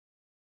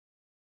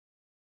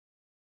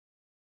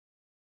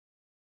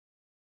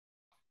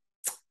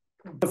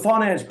The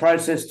finance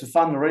process to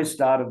fund the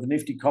restart of the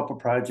Nifty Copper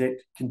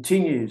Project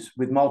continues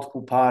with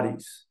multiple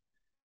parties.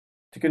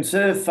 To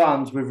conserve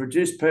funds, we've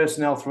reduced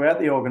personnel throughout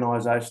the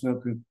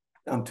organisation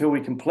until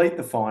we complete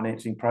the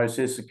financing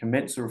process and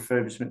commence the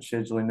refurbishment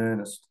schedule in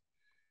earnest.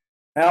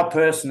 Our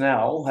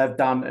personnel have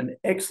done an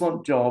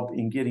excellent job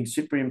in getting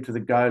Cyprium to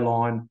the go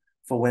line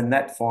for when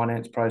that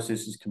finance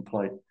process is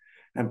complete,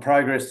 and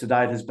progress to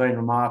date has been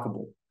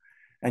remarkable.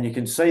 And you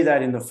can see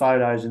that in the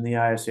photos in the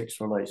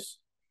ASX release.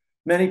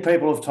 Many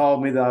people have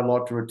told me they'd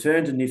like to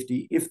return to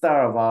Nifty if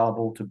they're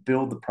available to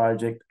build the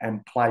project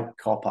and plate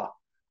copper.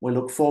 We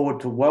look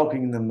forward to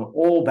welcoming them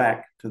all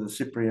back to the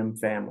Cyprium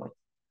family.